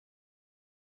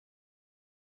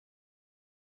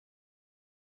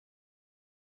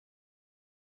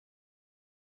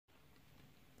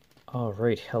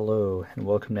Alright, hello, and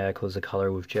welcome to Echoes of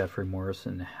Color with Jeffery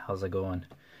Morrison. How's it going?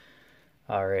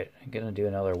 Alright, I'm gonna do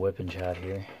another whip and chat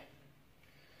here.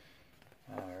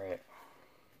 Alright.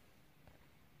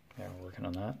 Yeah, we're working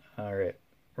on that. Alright.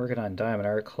 Working on Diamond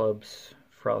Art Club's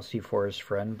Frosty Forest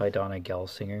Friend by Donna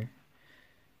Gelsinger.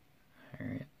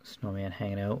 Alright, snowman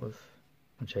hanging out with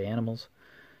a bunch of animals.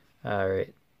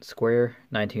 Alright, square,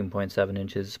 19.7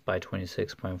 inches by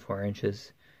 26.4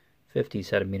 inches. 50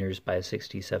 centimeters by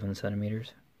 67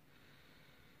 centimeters.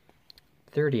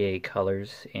 38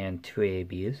 colors and 2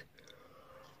 ABs.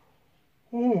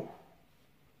 Oh,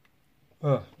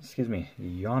 excuse me,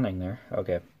 yawning there.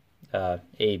 Okay.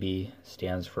 AB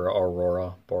stands for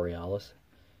Aurora Borealis.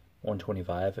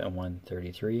 125 and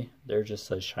 133. They're just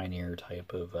a shinier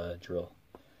type of drill.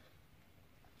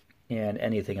 And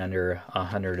anything under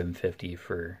 150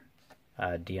 for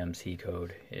DMC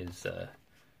code is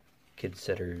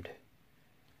considered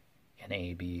an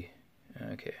AB.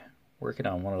 Okay, working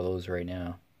on one of those right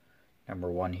now.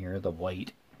 Number one here, the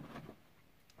white.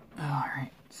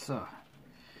 Alright, so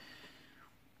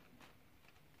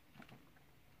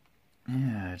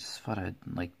yeah, I just thought I'd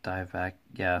like dive back.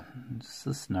 Yeah,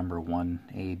 this number one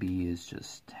AB is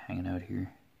just hanging out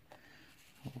here.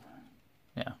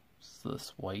 Yeah, it's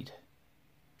this white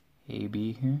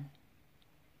AB here.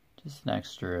 Just an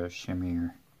extra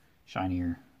shimmier,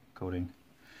 shinier coating.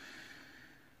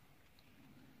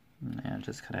 And it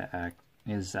just kind of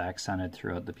is accented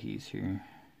throughout the piece here.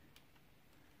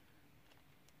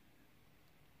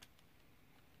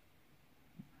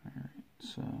 Alright,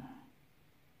 so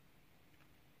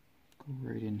go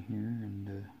right in here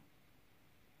and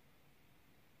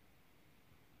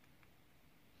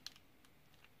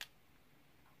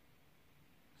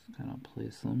just kind of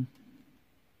place them.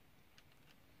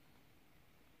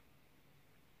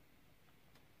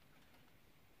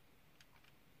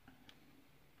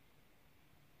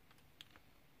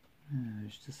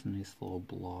 There's just a nice little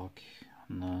block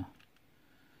on the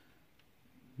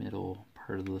middle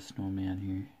part of the snowman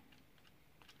here.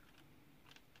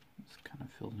 It's kind of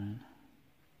filled in.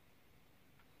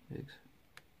 Thanks.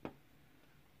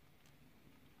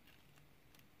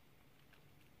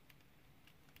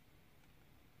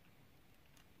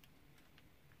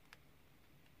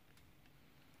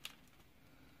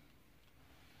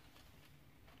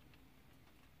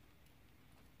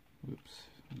 Oops,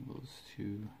 those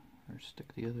two are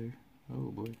stuck together.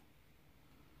 Oh boy. Let's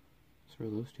throw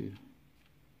those two.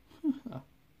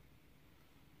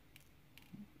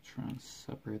 Try and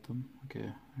separate them. Okay,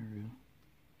 there we go.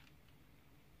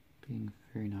 Being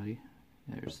very naughty.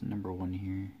 There's number one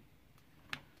here.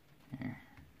 There.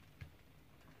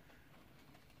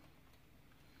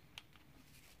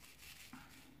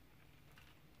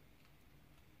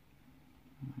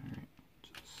 Alright,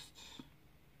 just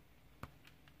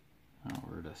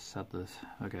where to set this.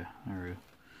 Okay, there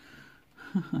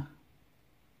we go.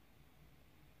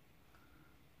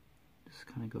 Just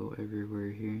kind of go everywhere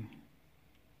here.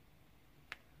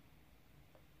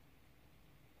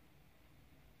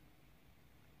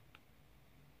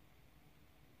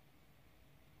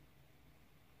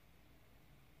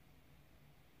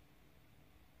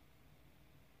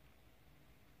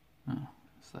 Oh,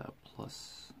 so that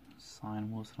plus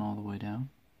sign wasn't all the way down.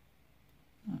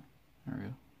 Oh, there we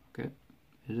go. Okay,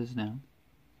 it is now.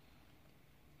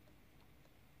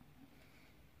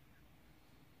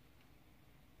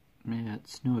 Yeah, it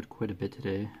snowed quite a bit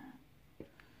today.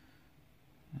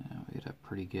 We had a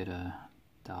pretty good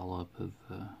dollop of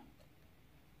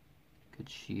good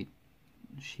sheet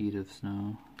of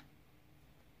snow.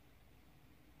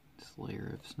 This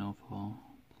layer of snowfall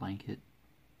blanket.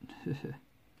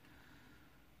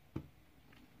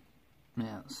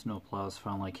 Yeah, snow plows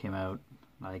finally came out.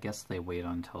 I guess they wait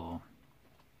until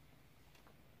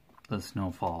the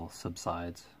snowfall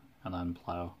subsides and then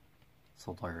plow,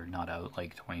 so they're not out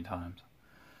like 20 times.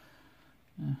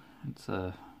 Yeah, it's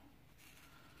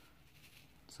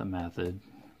a method,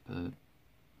 but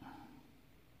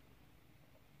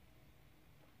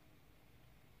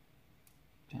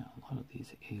yeah, a lot of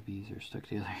these ABs are stuck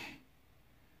together.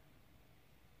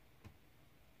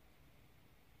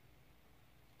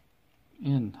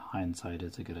 In hindsight,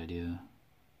 it's a good idea.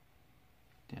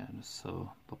 Yeah, just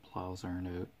so the plows aren't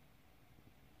out.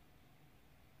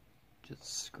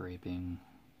 Just scraping.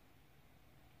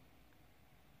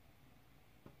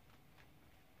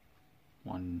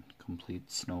 One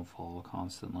complete snowfall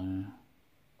constantly.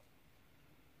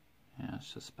 Yeah,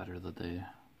 it's just better that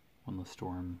when the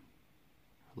storm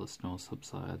or the snow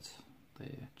subsides,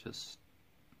 they just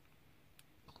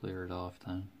clear it off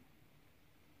then.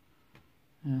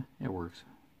 Yeah, it works.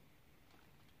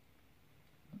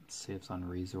 It saves on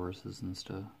resources and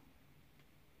stuff.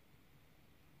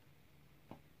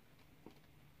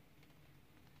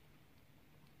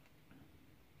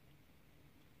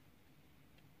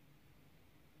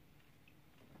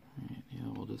 Alright, yeah,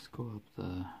 we'll just go up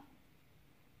the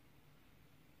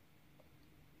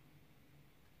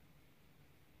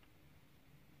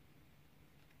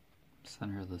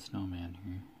center of the snowman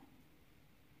here.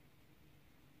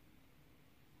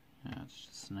 Yeah, it's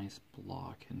just a nice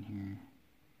block in here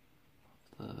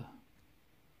of the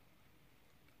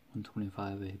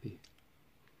 125 AB.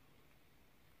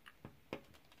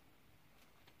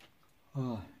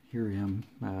 Here I am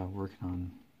working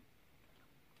on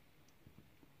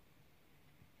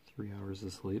 3 hours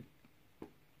of sleep,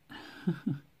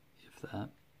 if that.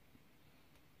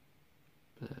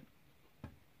 But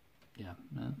yeah,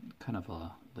 kind of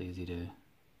a lazy day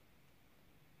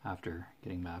after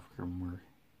getting back from work.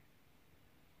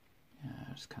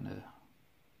 Yeah, just kind of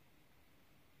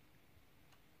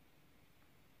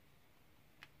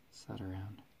sat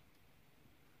around,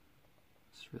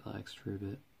 just relaxed for a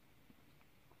bit.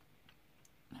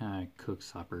 I cooked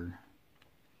supper.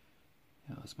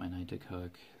 Yeah, it was my night to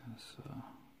cook, so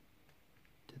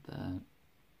did that.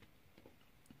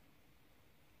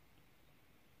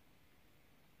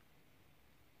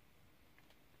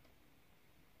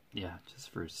 Yeah, just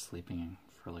for sleeping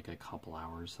for like a couple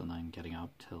hours and then getting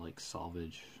up to like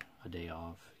salvage a day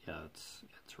off. Yeah, it's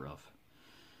rough.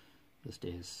 This day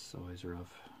is always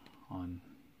rough on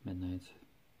midnights.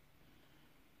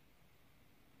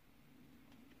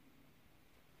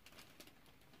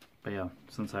 But yeah,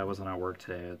 since I wasn't at work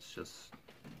today, it's just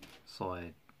so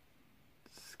I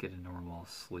just get a normal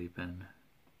sleep in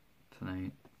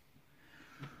tonight.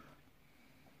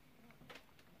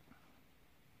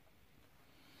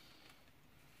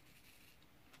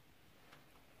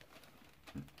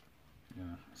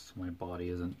 Yeah, so my body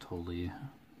isn't totally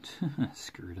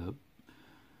screwed up.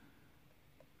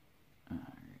 Alright.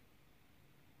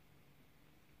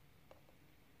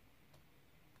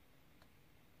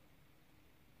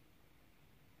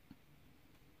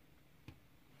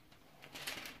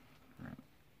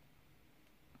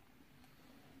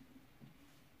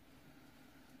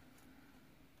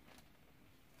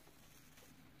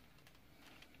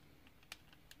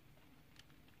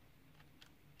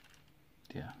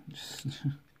 Yeah, just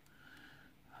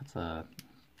that's a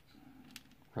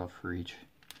rough reach.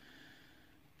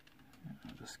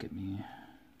 It'll just get me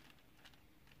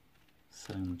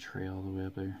setting the tray all the way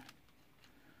up there.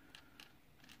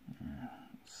 Yeah,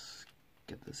 let's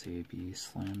get this AB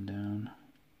slammed down.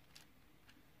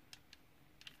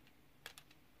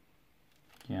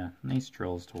 Yeah, nice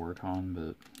drills to work on,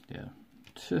 but yeah.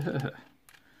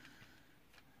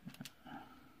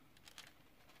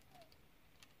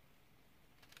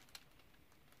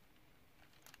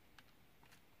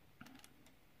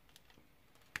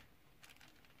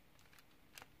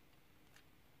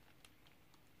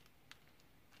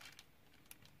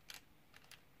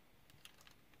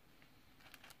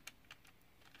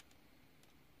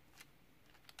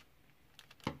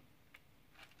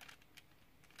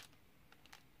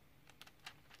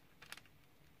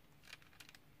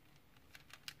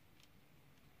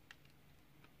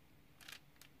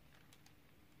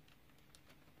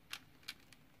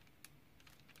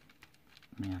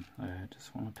 Man, I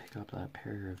just want to pick up that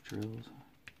pair of drills.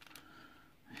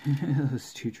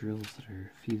 Those two drills that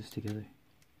are fused together.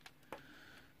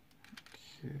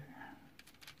 Okay.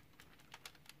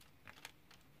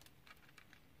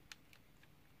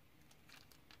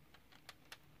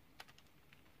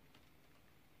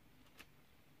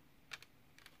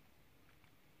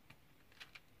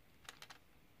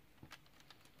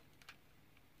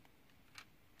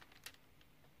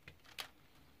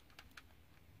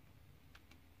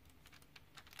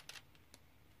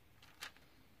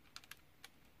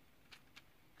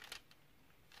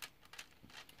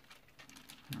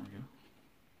 There we go.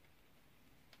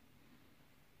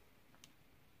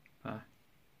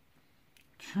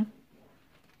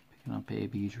 Picking up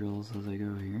AB drills as I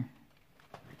go here.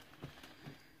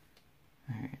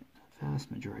 Alright, the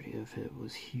vast majority of it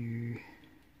was here.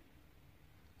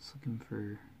 Just looking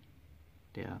for,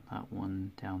 yeah, that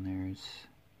one down there is,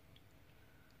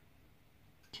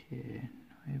 okay,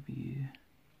 maybe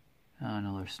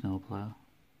another snowplow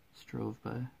just drove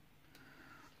by.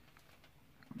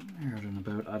 Out and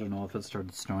about. I don't know if it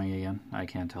started snowing again. I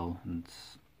can't tell.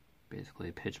 It's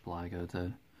basically pitch black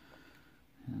outside.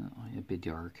 It'd be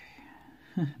dark.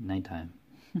 Nighttime.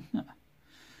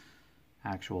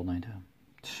 Actual nighttime.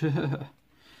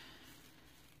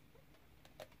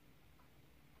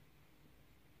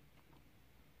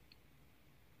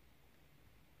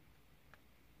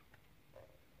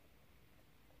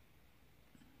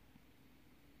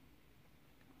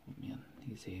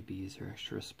 These ABs are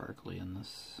extra sparkly in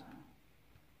this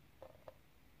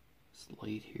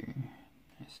light here.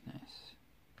 Nice, nice.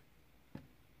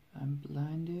 I'm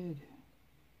blinded.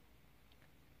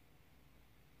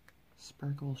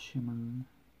 Sparkle, shimmer.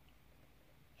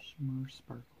 Shimmer,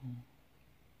 sparkle.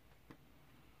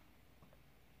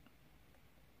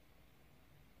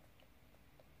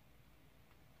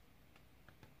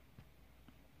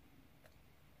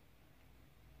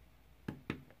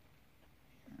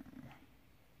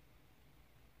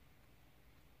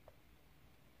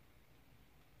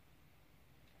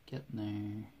 Getting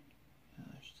there. Yeah,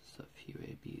 there's just a few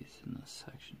ABs in this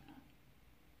section.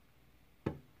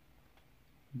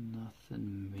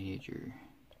 Nothing major.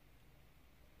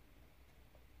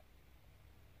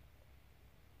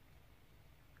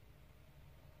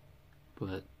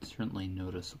 But certainly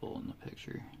noticeable in the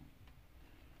picture.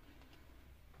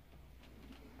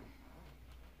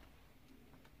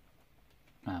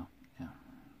 Oh, yeah.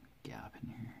 Gap in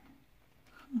here.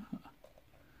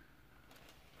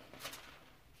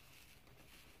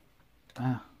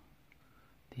 Ah,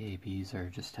 the ABs are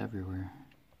just everywhere.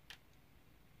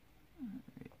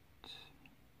 Alright.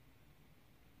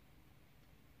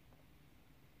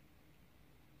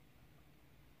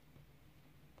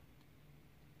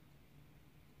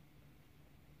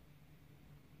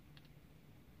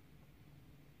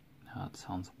 Now it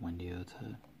sounds windy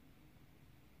outside. I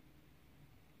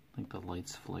think the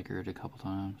lights flickered a couple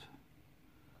times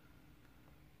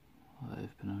while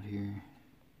I've been out here.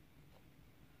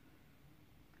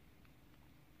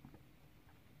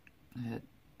 It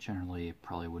generally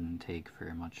probably wouldn't take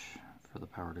very much for the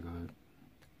power to go out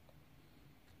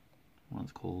when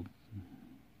it's cold.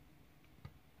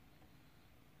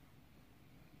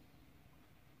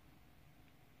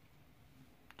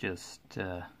 Just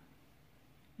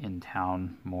in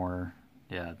town more,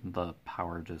 yeah, the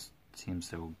power just seems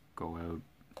to go out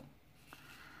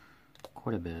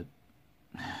quite a bit.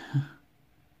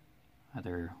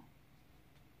 Either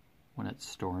when it's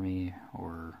stormy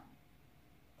or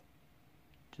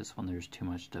just when there's too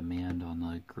much demand on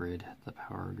the grid, the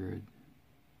power grid.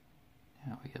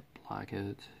 Yeah, we get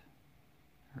blackouts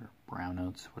or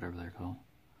brownouts, whatever they're called.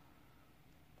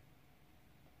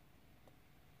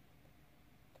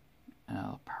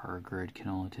 The power grid can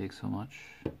only take so much.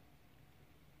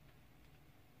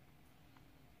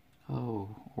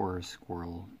 Oh, or a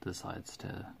squirrel decides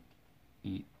to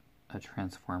eat a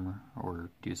transformer or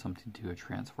do something to a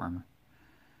transformer.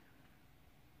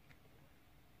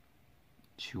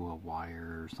 Chew a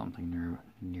wire or something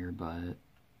nearby it.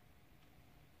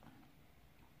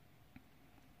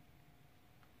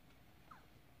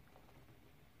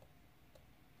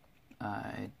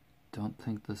 I don't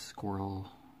think the squirrel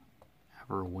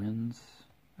ever wins,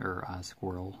 or a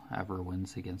squirrel ever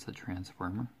wins against a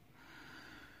transformer.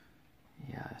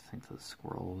 Yeah, I think the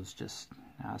squirrel was just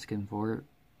asking for it.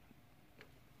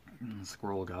 And the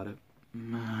squirrel got it.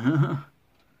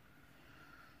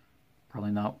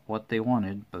 Probably not what they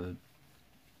wanted, but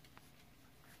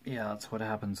yeah, that's what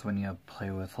happens when you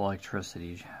play with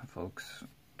electricity, folks.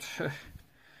 You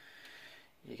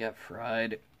get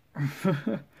fried.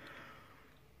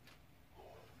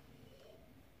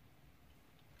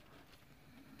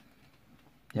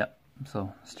 Yep,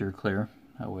 so steer clear,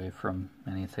 away from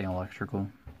anything electrical.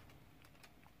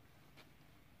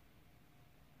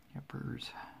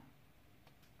 Yippers.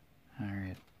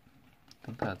 Alright, I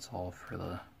think that's all for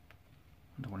the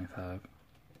 125.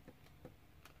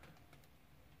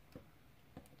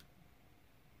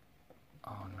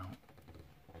 Oh no.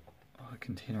 Oh, the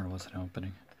container wasn't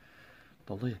opening.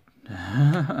 The lid.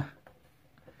 Okay.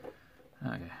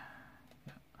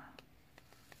 Yeah.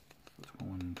 That's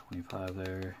 125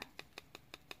 there.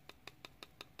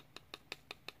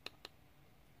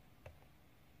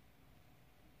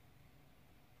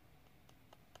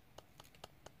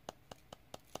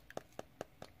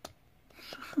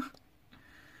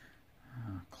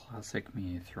 Classic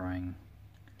me throwing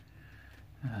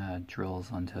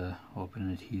drills onto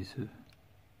open adhesive.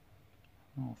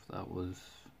 I don't know if that was,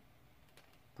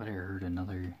 but I heard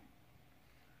another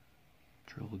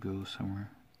drill go somewhere.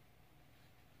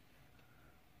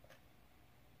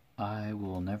 I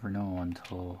will never know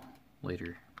until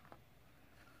later,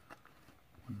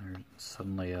 when there's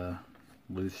suddenly a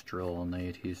loose drill on the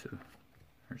adhesive,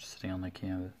 or sitting on the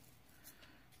canvas.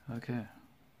 Okay,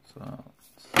 so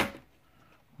it's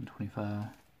 125.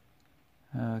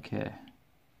 Okay.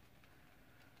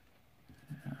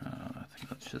 I think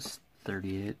that's just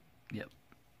 38. Yep.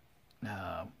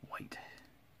 White.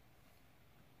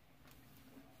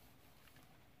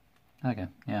 Okay,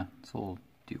 yeah, so we'll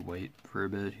do white for a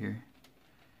bit here.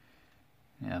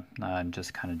 Yeah, I'm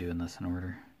just kind of doing this in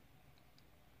order.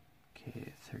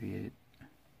 Okay, 38,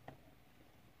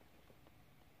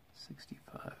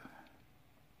 65.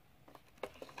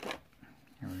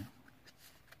 Here we go.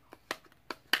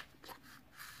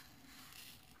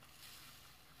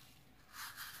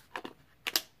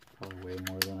 Probably way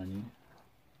more than I need.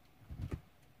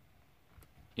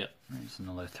 Yep, there's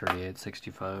another 38,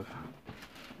 65.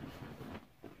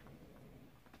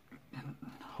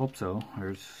 Hope so.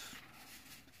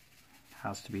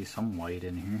 Has to be some white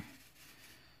in here.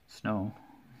 Snow.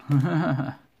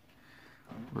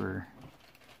 Where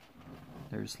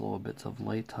there's little bits of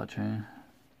light touching.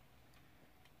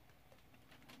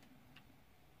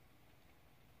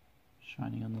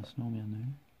 Shining on the snowman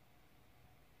there.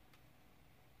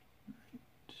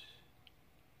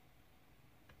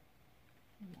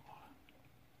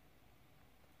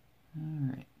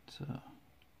 Alright, so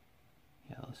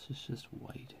yeah, this is just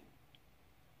white.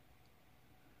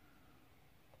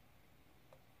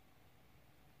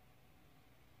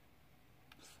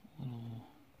 Just little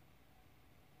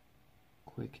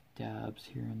quick dabs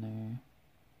here and there.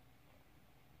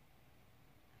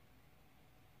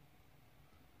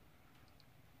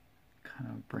 Kind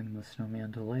of bring the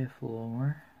snowman to life a little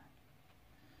more.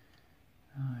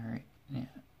 Alright, yeah.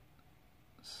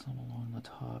 Some along the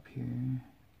top here.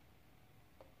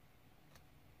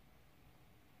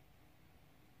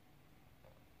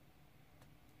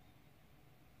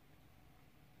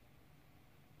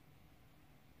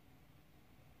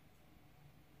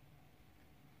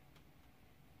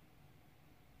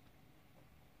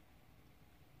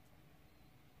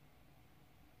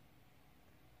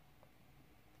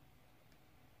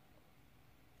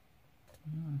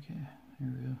 Okay,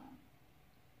 here we go.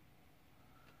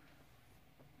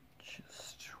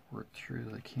 Just work through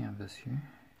the canvas here.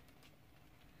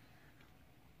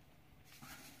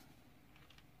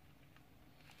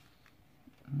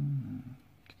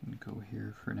 Can go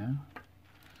here for now.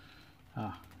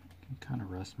 I can kind of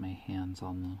rest my hands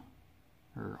on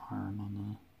the, or arm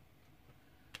on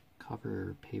the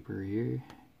cover paper here.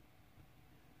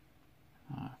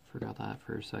 Forgot that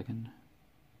for a second.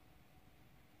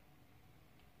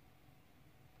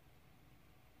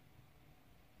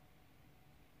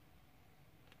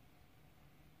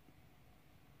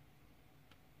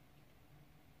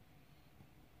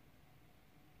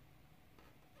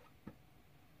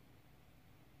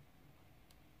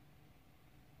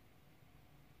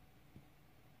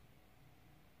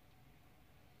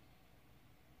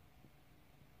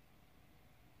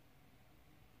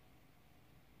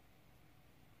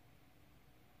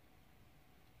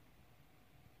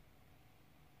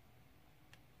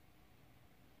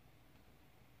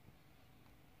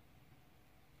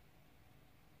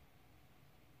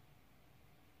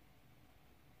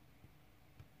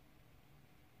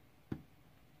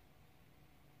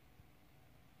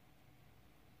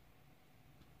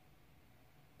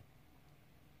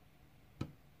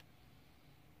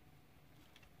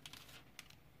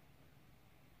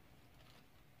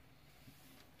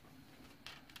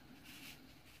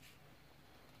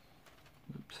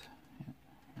 Oops. Yeah,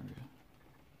 here we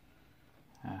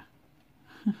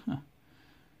go.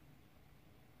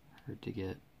 Hard to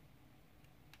get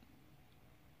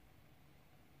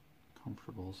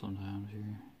comfortable sometimes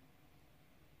here.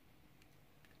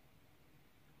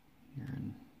 You're in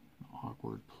an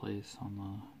awkward place on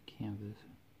the canvas.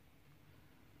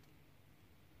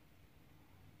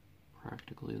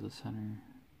 Practically the center.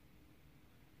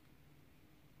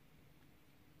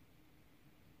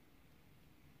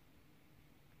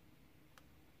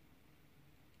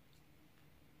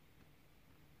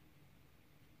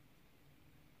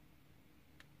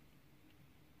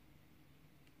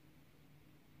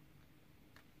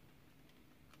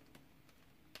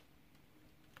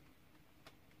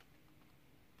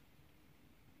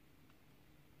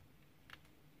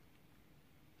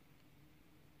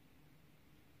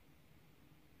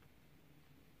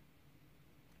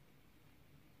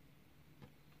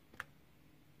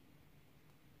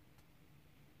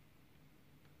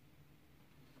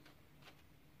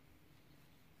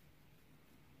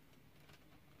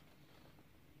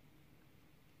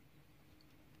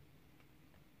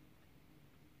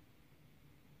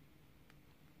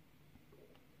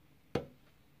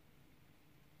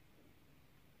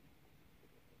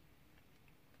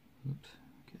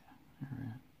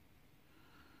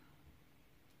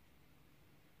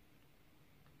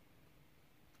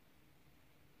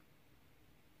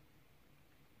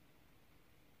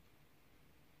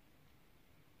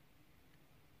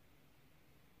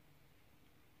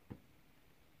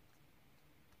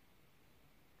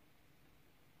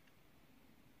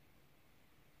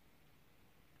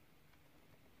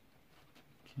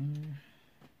 Okay.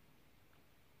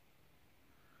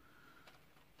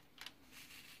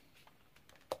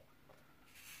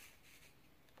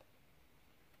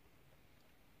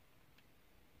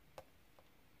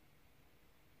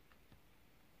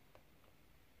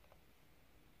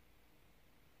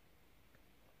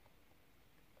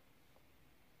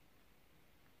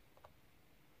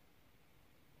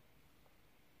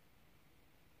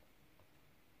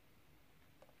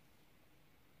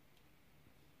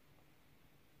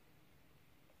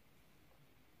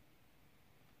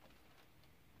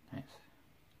 Nice.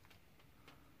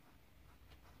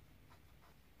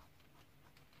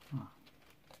 Huh.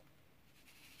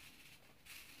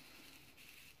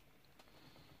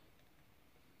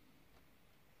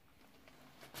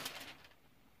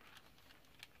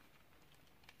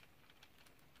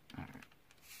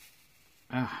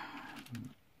 All right.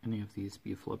 Any of these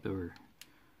be flipped over?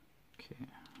 Okay.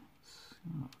 Let's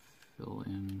fill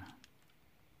in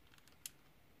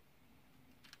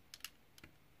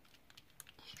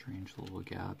strange little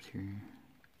gaps here.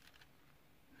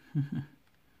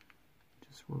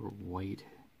 Just where white.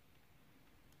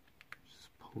 Just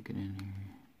poke it in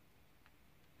here.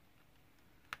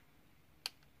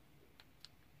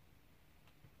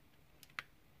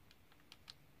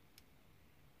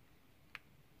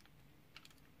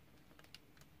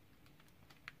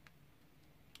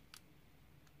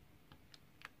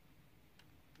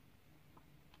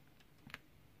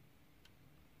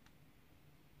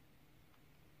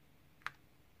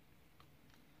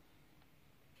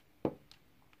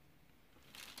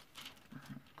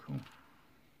 Cool.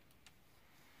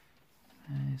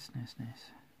 Nice, nice, nice.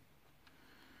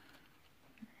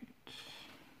 Right.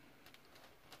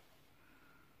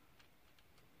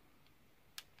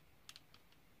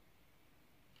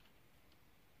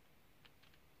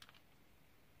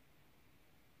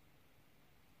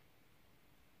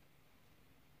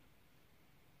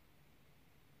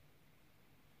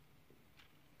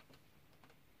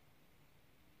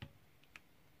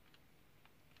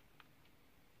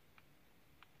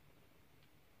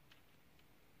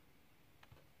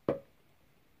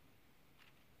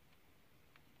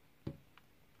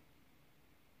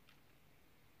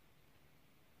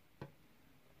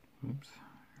 Oops.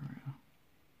 Here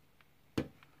we go.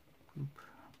 Oop.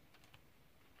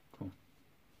 Cool.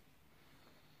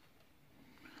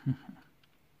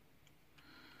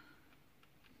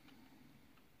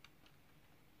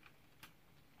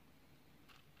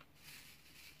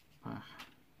 Ah.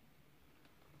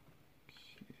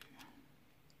 Okay.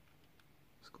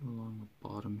 Let's go along the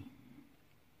bottom here.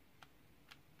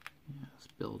 Yeah, let's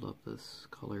build up this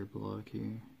color block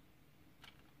here.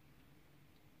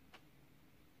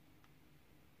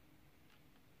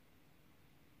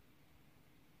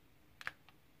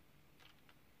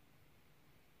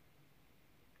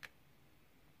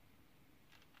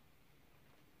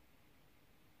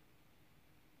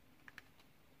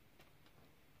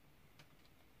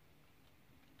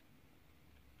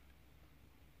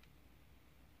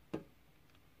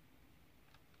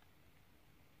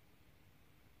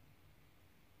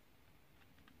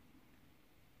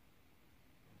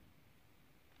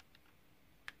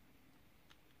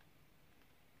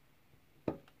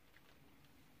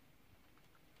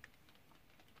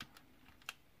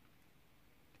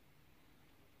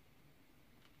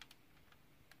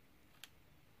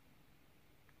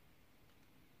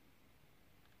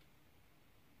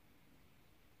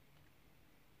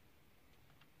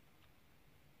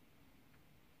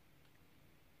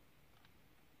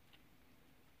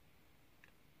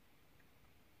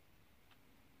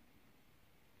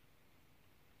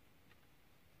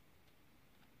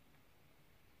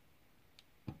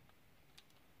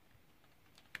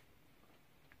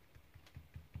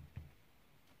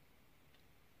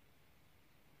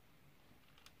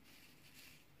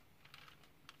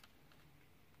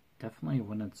 Definitely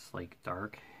when it's like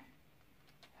dark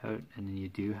out and you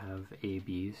do have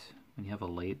ABs, when you have a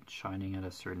light shining at a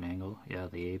certain angle, yeah,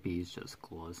 the ABs just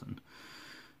glisten.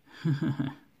 It's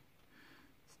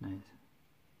nice.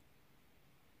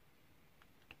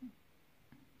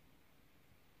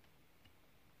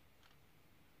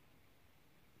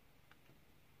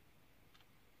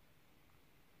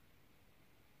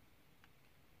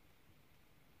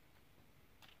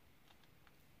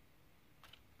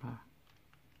 Ah.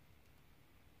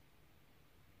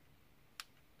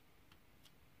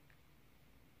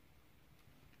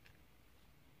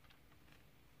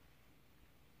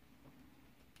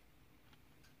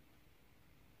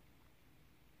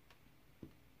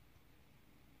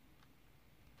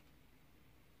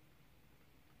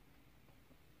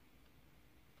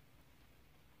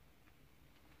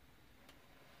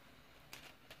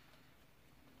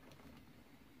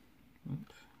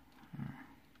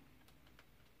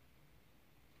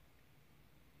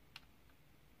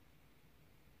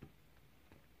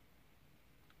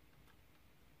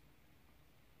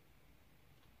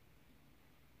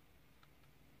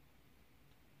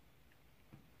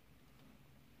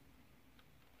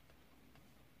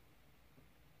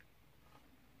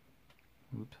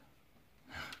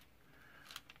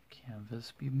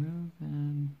 this be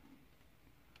moving?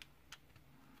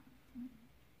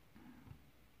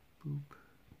 Boop.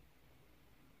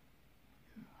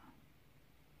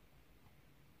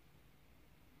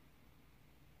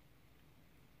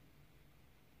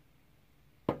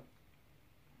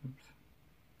 Oops.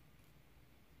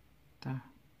 Da. I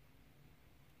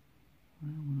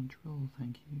don't want to drill,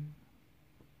 thank you.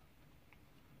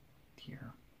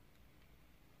 Here.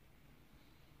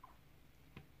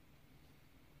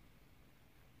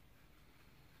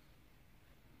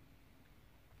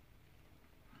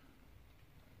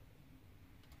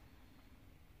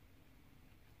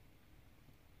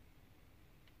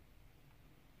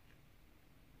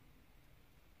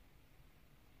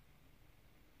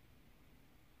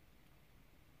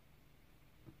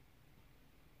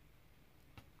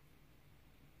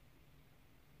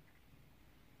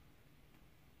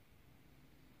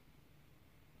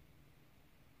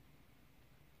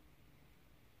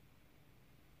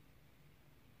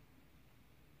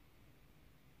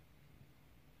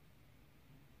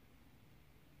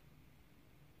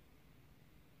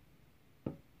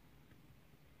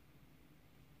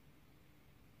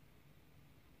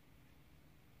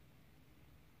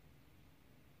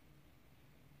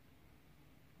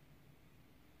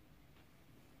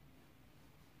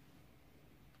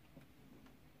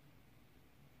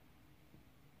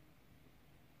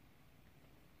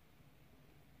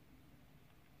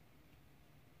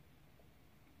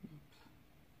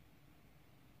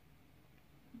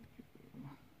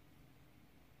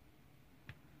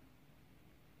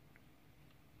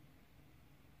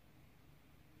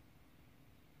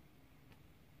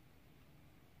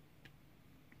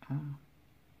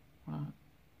 What?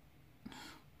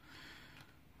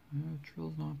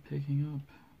 Drill's not picking up.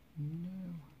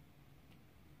 No.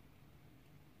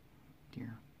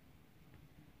 Dear.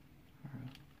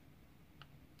 Alright.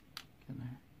 Get in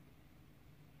there.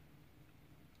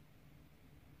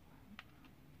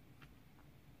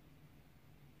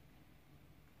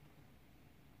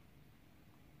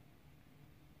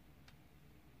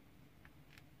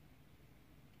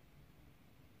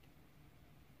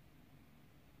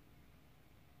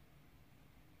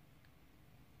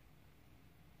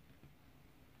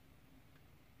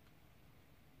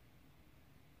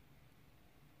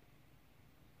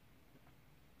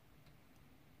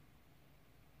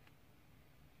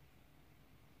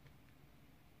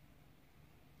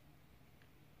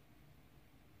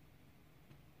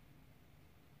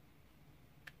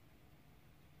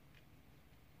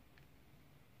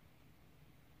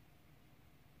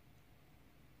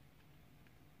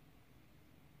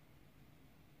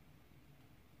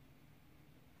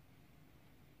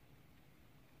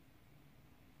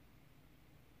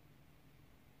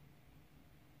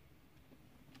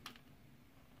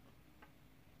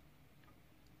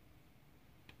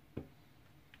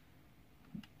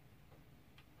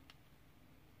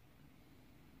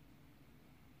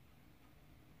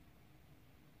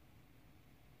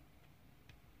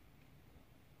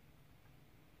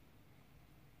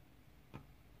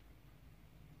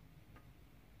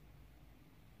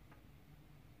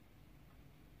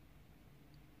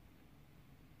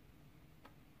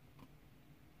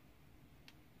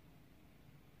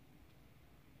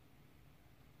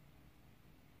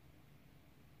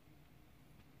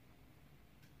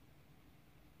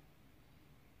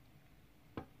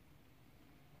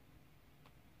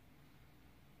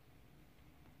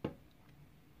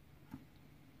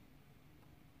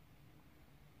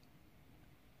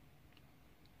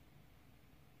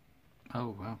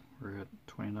 Oh wow, we're at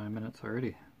 29 minutes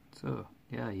already. So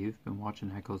yeah, you've been watching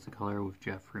Echoes of Color with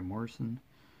Jeffery Morrison.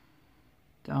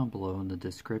 Down below in the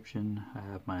description I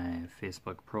have my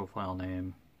Facebook profile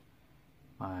name,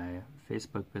 my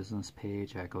Facebook business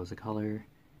page, Echoes of Color,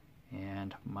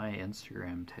 and my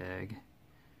Instagram tag,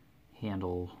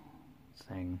 handle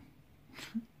thing.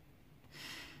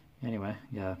 Anyway,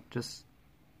 yeah, just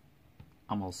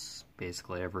almost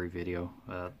basically every video,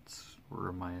 that's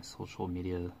where my social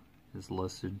media is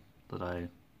listed that I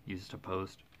used to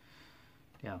post.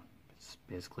 Yeah, it's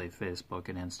basically Facebook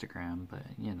and Instagram, but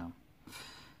you know.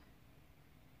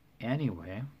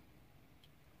 Anyway,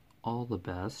 all the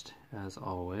best as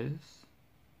always.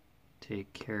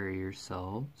 Take care of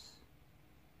yourselves,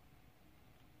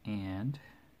 and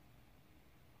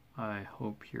I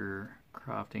hope your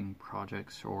crafting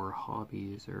projects or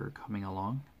hobbies are coming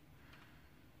along.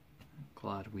 I'm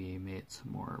glad we made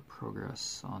some more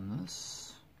progress on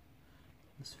this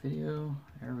video.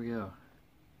 There we go.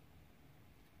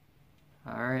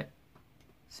 Alright,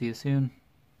 see you soon.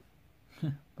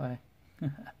 Bye.